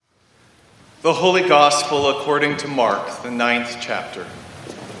The Holy Gospel according to Mark, the 9th chapter.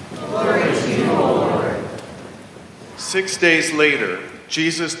 Glory to you, O Lord. 6 days later,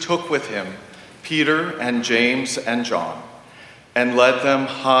 Jesus took with him Peter and James and John and led them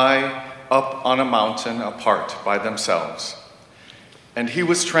high up on a mountain apart by themselves. And he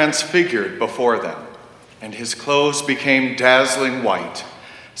was transfigured before them, and his clothes became dazzling white,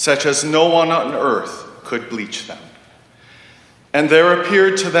 such as no one on earth could bleach them. And there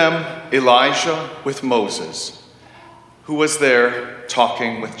appeared to them Elijah with Moses, who was there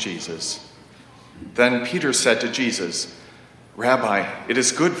talking with Jesus. Then Peter said to Jesus, "Rabbi, it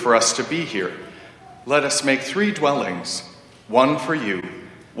is good for us to be here. Let us make 3 dwellings, one for you,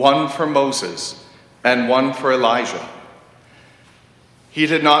 one for Moses, and one for Elijah." He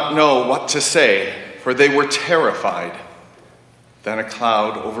did not know what to say, for they were terrified. Then a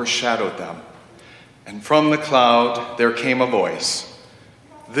cloud overshadowed them, and from the cloud there came a voice,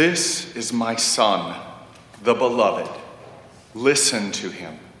 "This is my Son, the Beloved. Listen to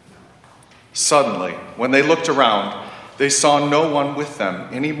him." Suddenly, when they looked around, they saw no one with them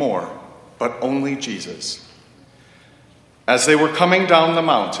anymore, but only Jesus. As they were coming down the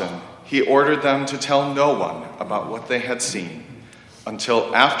mountain, he ordered them to tell no one about what they had seen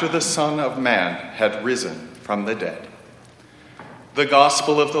until after the Son of Man had risen from the dead. The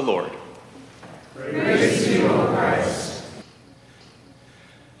Gospel of the Lord. Praise to you, O Christ.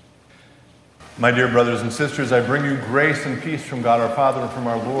 My dear brothers and sisters, I bring you grace and peace from God our Father and from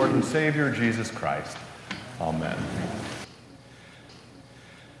our Lord and Savior, Jesus Christ. Amen.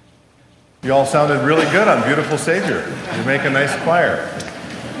 You all sounded really good on Beautiful Savior. You make a nice choir.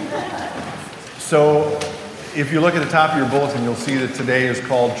 So, if you look at the top of your bulletin, you'll see that today is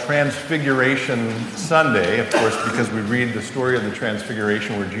called Transfiguration Sunday, of course, because we read the story of the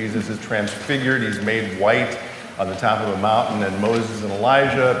Transfiguration where Jesus is transfigured. He's made white on the top of a mountain, and Moses and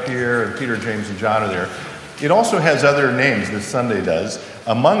Elijah appear, and Peter, James, and John are there. It also has other names, this Sunday does.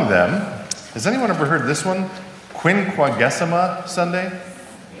 Among them, has anyone ever heard this one? Quinquagesima Sunday?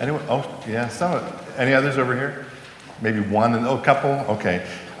 Anyone? Oh, yeah, any others over here? Maybe one, a couple? Okay.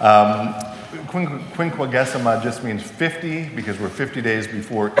 Quinquagesima just means 50, because we're 50 days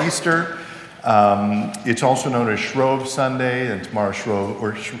before Easter. It's also known as Shrove Sunday, and tomorrow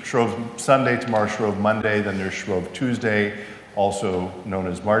Shrove Sunday, tomorrow Shrove Monday, then there's Shrove Tuesday, also known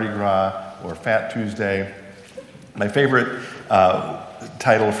as Mardi Gras or Fat Tuesday. My favorite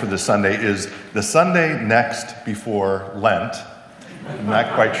title for this Sunday is The Sunday Next Before Lent. I'm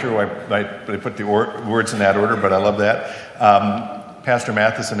not quite sure why I put the words in that order, but I love that. Pastor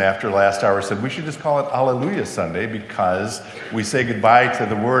Matheson, after last hour, said we should just call it Alleluia Sunday because we say goodbye to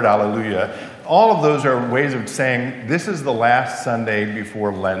the word Alleluia. All of those are ways of saying this is the last Sunday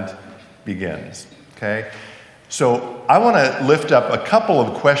before Lent begins, okay? So I want to lift up a couple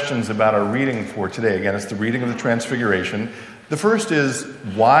of questions about our reading for today. Again, it's the reading of the Transfiguration. The first is,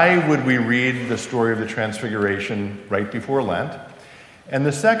 why would we read the story of the Transfiguration right before Lent? And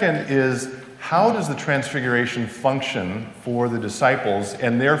the second is, how does the Transfiguration function for the disciples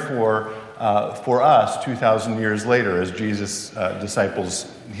and therefore for us 2,000 years later as Jesus' disciples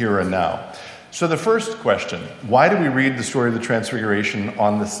here and now? So the first question, why do we read the story of the Transfiguration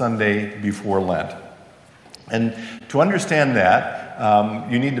on the Sunday before Lent? And to understand that,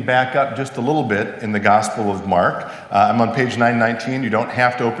 you need to back up just a little bit in the Gospel of Mark. I'm on page 919. You don't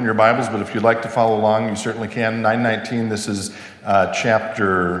have to open your Bibles, but if you'd like to follow along, you certainly can. 919, this is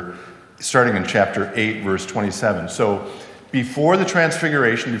starting in chapter 8, verse 27. So before the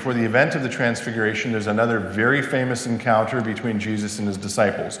Transfiguration, before the event of the Transfiguration, there's another very famous encounter between Jesus and his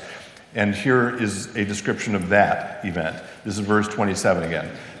disciples. And here is a description of that event. This is verse 27 again.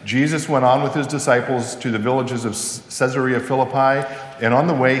 Jesus went on with his disciples to the villages of Caesarea Philippi, and on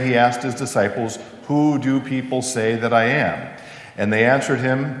the way he asked his disciples, "Who do people say that I am?" And they answered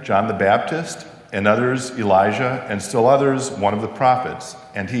him, "John the Baptist, and others Elijah, and still others one of the prophets."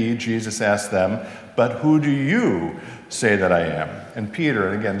 And he, Jesus, asked them, "But who do you say that I am?" And Peter,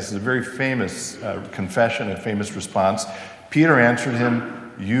 and again, this is a very famous confession, a famous response. Peter answered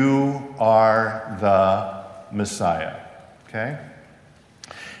him, "You are the Messiah." Okay?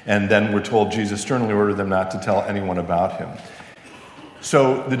 And then we're told Jesus sternly ordered them not to tell anyone about him.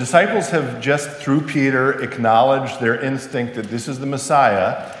 So the disciples have just, through Peter, acknowledged their instinct that this is the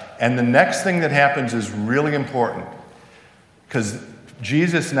Messiah. And the next thing that happens is really important, because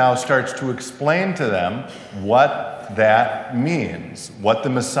Jesus now starts to explain to them what that means, what the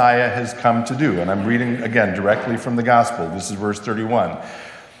Messiah has come to do. And I'm reading, again, directly from the Gospel. This is verse 31.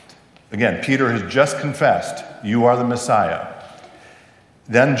 Again, Peter has just confessed, "You are the Messiah."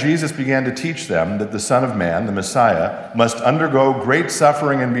 Then Jesus began to teach them that the Son of Man, the Messiah, must undergo great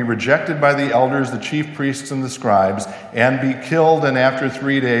suffering and be rejected by the elders, the chief priests, and the scribes, and be killed, and after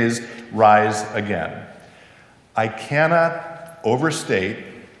 3 days rise again. I cannot overstate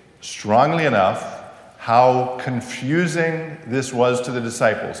strongly enough how confusing this was to the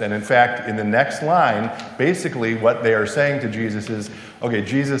disciples. And in fact, in the next line, basically what they are saying to Jesus is, okay,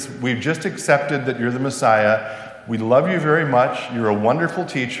 Jesus, we've just accepted that you're the Messiah. We love you very much. You're a wonderful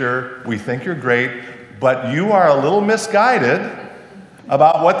teacher. We think you're great. But you are a little misguided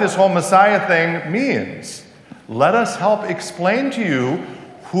about what this whole Messiah thing means. Let us help explain to you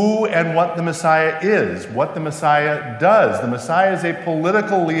who and what the Messiah is, what the Messiah does. The Messiah is a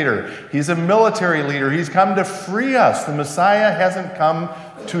political leader. He's a military leader. He's come to free us. The Messiah hasn't come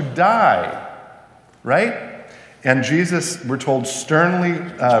to die, right? And Jesus, we're told, sternly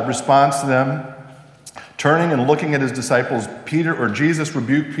responds to them. Turning and looking at his disciples, Jesus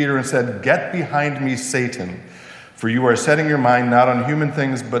rebuked Peter and said, "Get behind me, Satan, for you are setting your mind not on human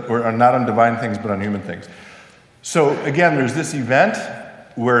things, or not on divine things, but on human things." So again, there's this event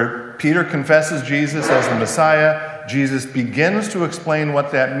where Peter confesses Jesus as the Messiah. Jesus begins to explain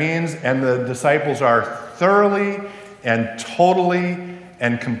what that means, and the disciples are thoroughly and totally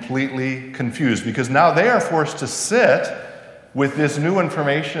and completely confused, because now they are forced to sit with this new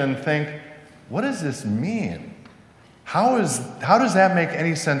information and think, what does this mean? How does that make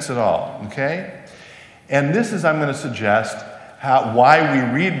any sense at all? Okay? And this is, I'm going to suggest, why we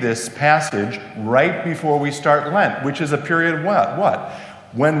read this passage right before we start Lent, which is a period of what?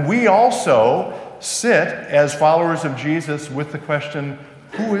 When we also sit as followers of Jesus with the question,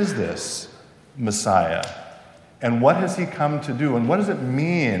 who is this Messiah? And what has he come to do? And what does it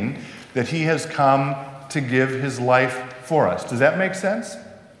mean that he has come to give his life for us? Does that make sense?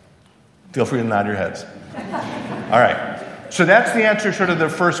 Feel free to nod your heads. All right. So that's the answer sort of the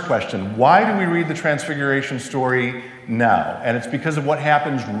first question. Why do we read the Transfiguration story now? And it's because of what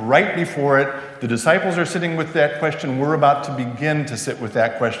happens right before it. The disciples are sitting with that question. We're about to begin to sit with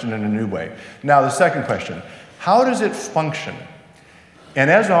that question in a new way. Now, the second question, how does it function? And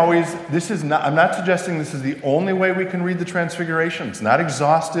as always, I'm not suggesting this is the only way we can read the Transfiguration. It's not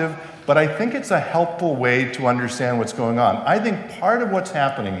exhaustive, but I think it's a helpful way to understand what's going on. I think part of what's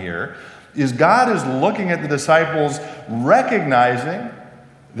happening here is God is looking at the disciples, recognizing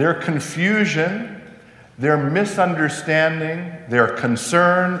their confusion, their misunderstanding, their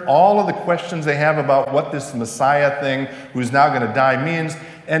concern, all of the questions they have about what this Messiah thing who's now going to die means,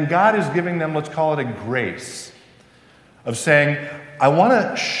 and God is giving them, let's call it a grace, of saying, I want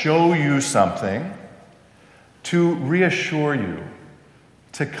to show you something to reassure you,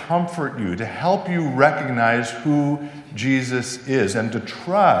 to comfort you, to help you recognize who Jesus is, and to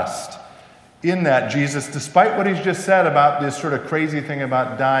trust in that Jesus, despite what he's just said about this sort of crazy thing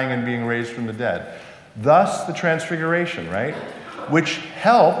about dying and being raised from the dead. Thus, the Transfiguration, right? Which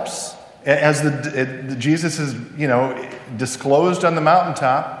helps, as Jesus is, disclosed on the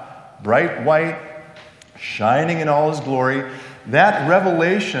mountaintop, bright white, shining in all his glory. That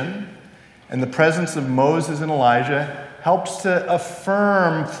revelation and the presence of Moses and Elijah helps to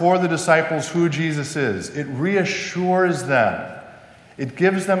affirm for the disciples who Jesus is. It reassures them. It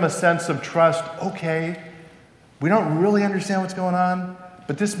gives them a sense of trust. Okay, we don't really understand what's going on,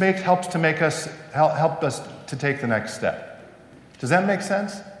 but this helps to help us to take the next step. Does that make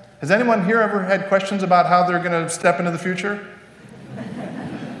sense? Has anyone here ever had questions about how they're going to step into the future?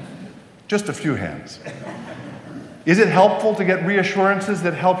 Just a few hands. Is it helpful to get reassurances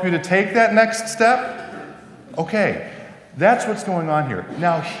that help you to take that next step? Okay, that's what's going on here.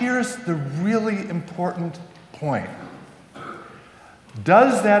 Now, here's the really important point.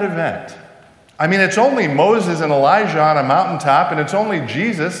 Does that event, it's only Moses and Elijah on a mountaintop, and it's only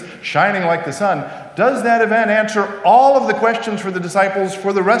Jesus shining like the sun. Does that event answer all of the questions for the disciples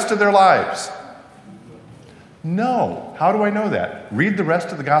for the rest of their lives? No. How do I know that? Read the rest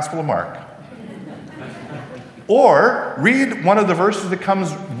of the Gospel of Mark. Or read one of the verses that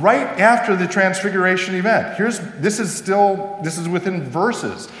comes right after the Transfiguration event. This is within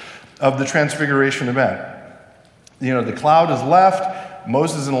verses of the Transfiguration event. The cloud has left.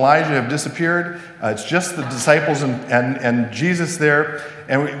 Moses and Elijah have disappeared. It's just the disciples and Jesus there.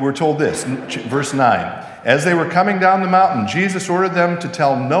 And we're told this, in verse 9. As they were coming down the mountain, Jesus ordered them to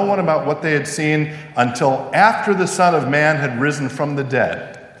tell no one about what they had seen until after the Son of Man had risen from the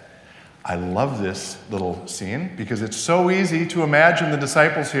dead. I love this little scene because it's so easy to imagine the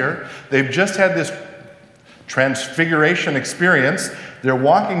disciples here. They've just had this transfiguration experience. They're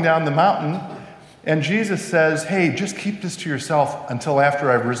walking down the mountain, and Jesus says, hey, just keep this to yourself until after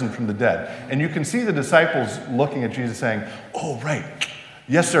I've risen from the dead. And you can see the disciples looking at Jesus saying, oh, right.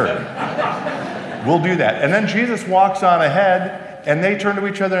 Yes, sir. We'll do that. And then Jesus walks on ahead, and they turn to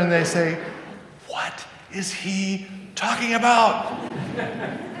each other and they say, what is he talking about?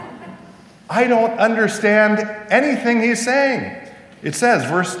 I don't understand anything he's saying. It says,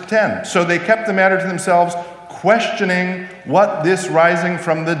 verse 10, so they kept the matter to themselves, questioning what this rising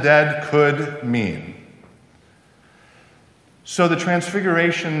from the dead could mean. So the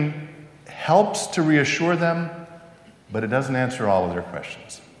Transfiguration helps to reassure them, but it doesn't answer all of their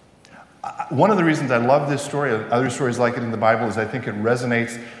questions. One of the reasons I love this story, other stories like it in the Bible, is I think it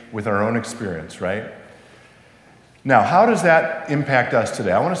resonates with our own experience, right? Now, how does that impact us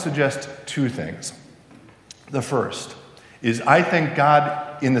today? I want to suggest two things. The first is I think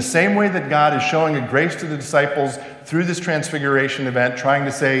God, in the same way that God is showing a grace to the disciples through this Transfiguration event, trying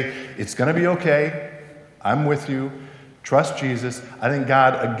to say, it's going to be okay, I'm with you, trust Jesus. I think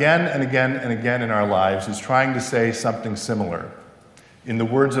God, again and again and again in our lives, is trying to say something similar. In the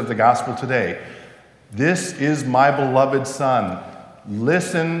words of the gospel today, this is my beloved Son.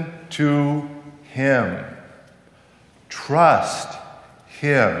 Listen to him. Trust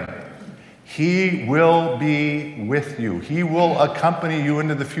him. He will be with you. He will accompany you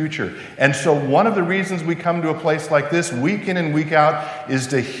into the future. And so one of the reasons we come to a place like this week in and week out is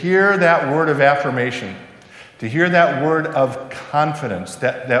to hear that word of affirmation, to hear that word of confidence,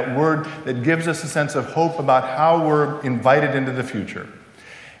 that word that gives us a sense of hope about how we're invited into the future.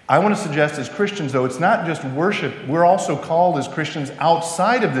 I want to suggest as Christians, though, it's not just worship. We're also called as Christians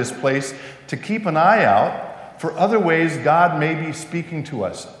outside of this place to keep an eye out for other ways God may be speaking to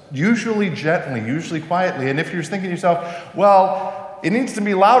us, usually gently, usually quietly. And if you're thinking to yourself, well, it needs to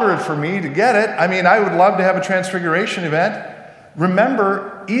be louder for me to get it. I mean, I would love to have a Transfiguration event.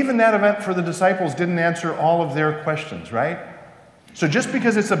 Remember, even that event for the disciples didn't answer all of their questions, right? So just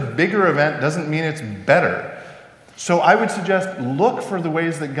because it's a bigger event doesn't mean it's better. So I would suggest look for the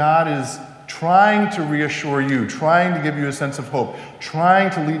ways that God is trying to reassure you, trying to give you a sense of hope, trying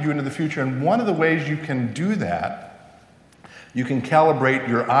to lead you into the future. And one of the ways you can do that, you can calibrate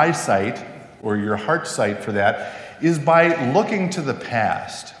your eyesight or your heart sight for that, is by looking to the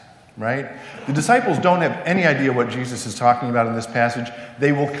past, right? The disciples don't have any idea what Jesus is talking about in this passage.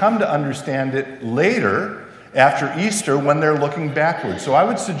 They will come to understand it later after Easter when they're looking backwards. So I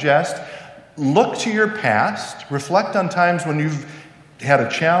would suggest look to your past, reflect on times when you've had a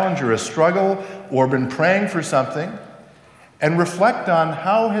challenge or a struggle or been praying for something, and reflect on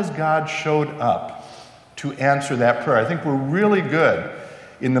how has God showed up to answer that prayer. I think we're really good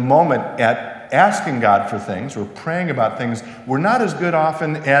in the moment at asking God for things or praying about things. We're not as good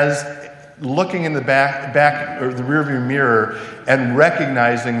often as looking in the back or the rearview mirror and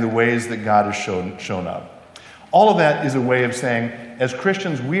recognizing the ways that God has shown up. All of that is a way of saying, as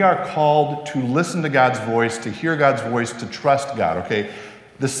Christians, we are called to listen to God's voice, to hear God's voice, to trust God, okay?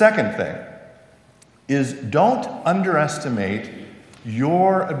 The second thing is don't underestimate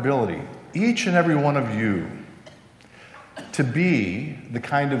your ability, each and every one of you, to be the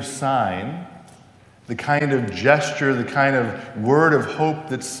kind of sign, the kind of gesture, the kind of word of hope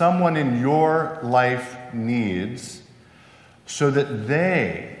that someone in your life needs so that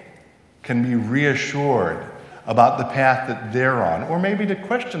they can be reassured about the path that they're on, or maybe to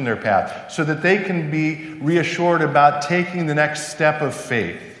question their path so that they can be reassured about taking the next step of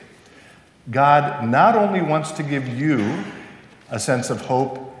faith. God not only wants to give you a sense of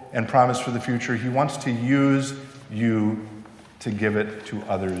hope and promise for the future, he wants to use you to give it to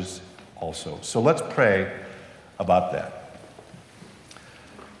others also. So let's pray about that.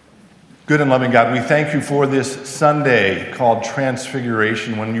 Good and loving God, we thank you for this Sunday called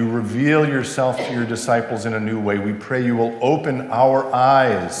Transfiguration, when you reveal yourself to your disciples in a new way. We pray you will open our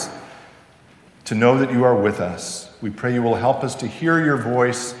eyes to know that you are with us. We pray you will help us to hear your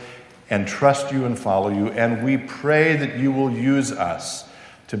voice and trust you and follow you. And we pray that you will use us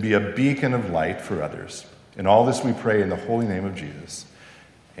to be a beacon of light for others. In all this we pray in the holy name of Jesus.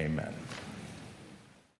 Amen.